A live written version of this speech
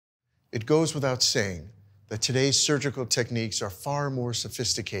It goes without saying that today's surgical techniques are far more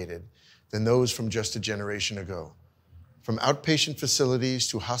sophisticated than those from just a generation ago. From outpatient facilities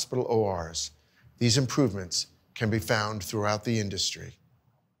to hospital ORs, these improvements can be found throughout the industry.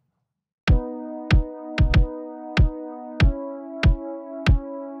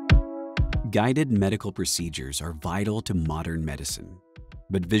 Guided medical procedures are vital to modern medicine,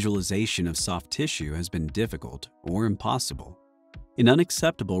 but visualization of soft tissue has been difficult or impossible. An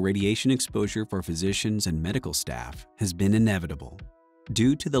unacceptable radiation exposure for physicians and medical staff has been inevitable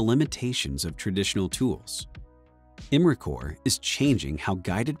due to the limitations of traditional tools. Imricor is changing how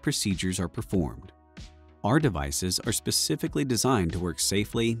guided procedures are performed. Our devices are specifically designed to work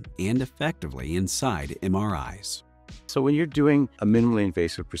safely and effectively inside MRIs. So when you're doing a minimally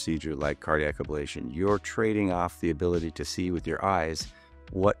invasive procedure like cardiac ablation, you're trading off the ability to see with your eyes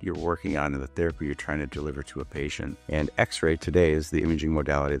what you're working on in the therapy you're trying to deliver to a patient. And X-ray today is the imaging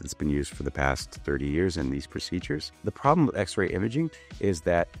modality that's been used for the past 30 years in these procedures. The problem with X-ray imaging is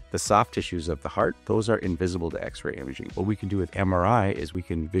that the soft tissues of the heart, those are invisible to X-ray imaging. What we can do with MRI is we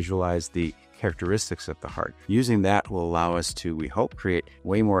can visualize the characteristics of the heart. Using that will allow us to, we hope, create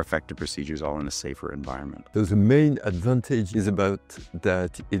way more effective procedures all in a safer environment. So the main advantage is about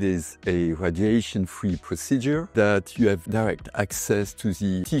that it is a radiation-free procedure, that you have direct access to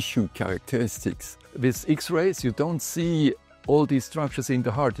the tissue characteristics. With X-rays, you don't see all these structures in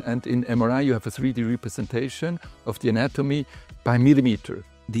the heart, and in MRI you have a 3D representation of the anatomy by millimeter.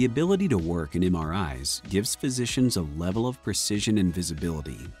 The ability to work in MRIs gives physicians a level of precision and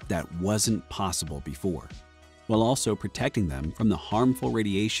visibility that wasn't possible before, while also protecting them from the harmful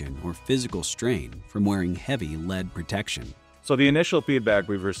radiation or physical strain from wearing heavy lead protection. So the initial feedback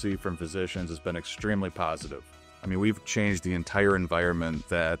we've received from physicians has been extremely positive. I mean, we've changed the entire environment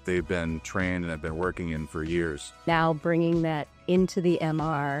that they've been trained and have been working in for years. Now bringing that into the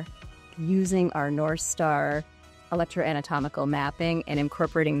MR, using our North Star electroanatomical mapping and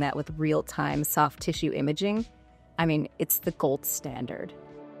incorporating that with real-time soft tissue imaging, I mean, it's the gold standard.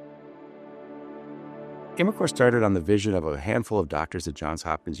 Imricor started on the vision of a handful of doctors at Johns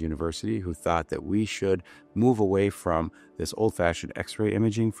Hopkins University who thought that we should move away from this old-fashioned X-ray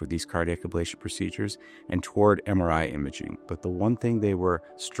imaging for these cardiac ablation procedures and toward MRI imaging. But the one thing they were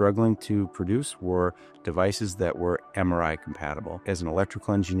struggling to produce were devices that were MRI compatible. As an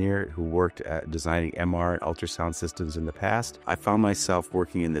electrical engineer who worked at designing MR and ultrasound systems in the past, I found myself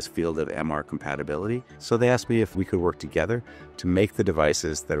working in this field of MR compatibility. So they asked me if we could work together to make the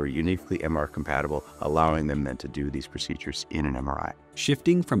devices that are uniquely MR compatible, allowing them then to do these procedures in an MRI.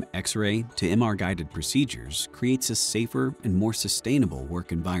 Shifting from X-ray to MR-guided procedures creates a safer and more sustainable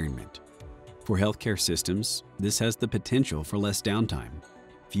work environment. For healthcare systems, this has the potential for less downtime,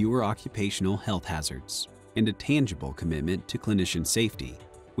 fewer occupational health hazards, and a tangible commitment to clinician safety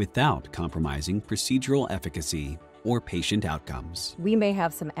without compromising procedural efficacy or patient outcomes. We may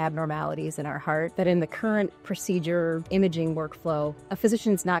have some abnormalities in our heart that in the current procedure imaging workflow, a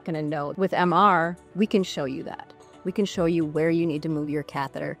physician's not going to know. With MR, we can show you that. We can show you where you need to move your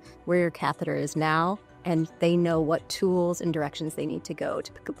catheter, where your catheter is now, and they know what tools and directions they need to go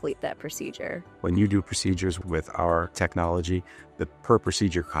to complete that procedure. When you do procedures with our technology, the per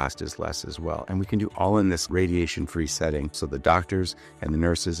procedure cost is less as well. And we can do all in this radiation-free setting, so the doctors and the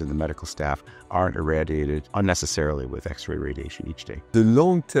nurses and the medical staff aren't irradiated unnecessarily with X-ray radiation each day. The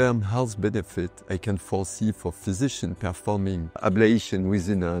long-term health benefit I can foresee for physicians performing ablation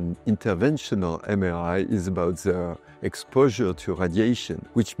within an interventional MRI is about their exposure to radiation,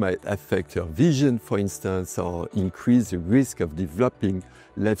 which might affect your vision, for instance, or increase the risk of developing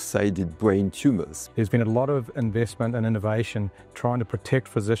left-sided brain tumors. There's been a lot of investment and innovation trying to protect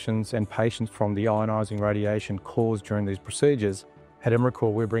physicians and patients from the ionizing radiation caused during these procedures. At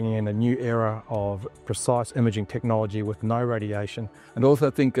Imricor, we're bringing in a new era of precise imaging technology with no radiation. And also,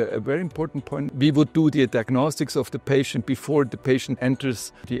 I think a very important point, we would do the diagnostics of the patient before the patient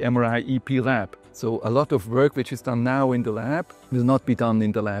enters the MRI EP lab. So a lot of work which is done now in the lab will not be done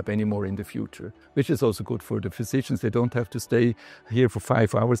in the lab anymore in the future, which is also good for the physicians. They don't have to stay here for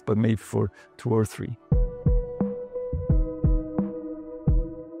 5 hours, but maybe for 2 or 3.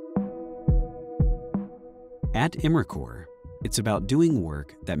 At Imricor, it's about doing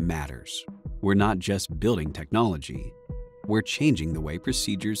work that matters. We're not just building technology, we're changing the way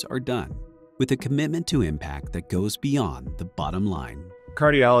procedures are done, with a commitment to impact that goes beyond the bottom line.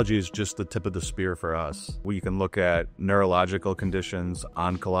 Cardiology is just the tip of the spear for us. We can look at neurological conditions,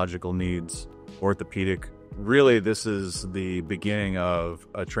 oncological needs, orthopedic. Really, this is the beginning of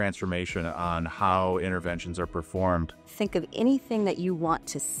a transformation on how interventions are performed. Think of anything that you want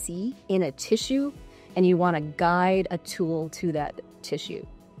to see in a tissue, and you want to guide a tool to that tissue.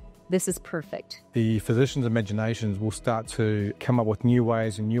 this is perfect. The physicians' imaginations will start to come up with new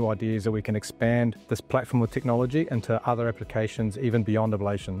ways and new ideas that we can expand this platform of technology into other applications, even beyond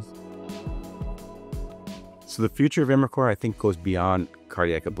ablations. So the future of Imricor, I think, goes beyond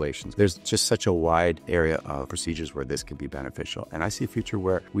cardiac ablations. There's just such a wide area of procedures where this could be beneficial. And I see a future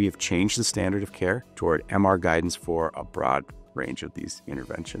where we have changed the standard of care toward MR guidance for a broad range of these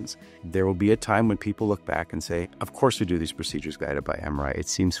interventions. There will be a time when people look back and say, of course we do these procedures guided by MRI. It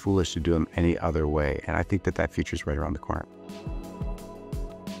seems foolish to do them any other way. And I think that future is right around the corner.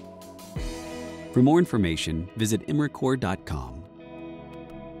 For more information, visit Imricor.com.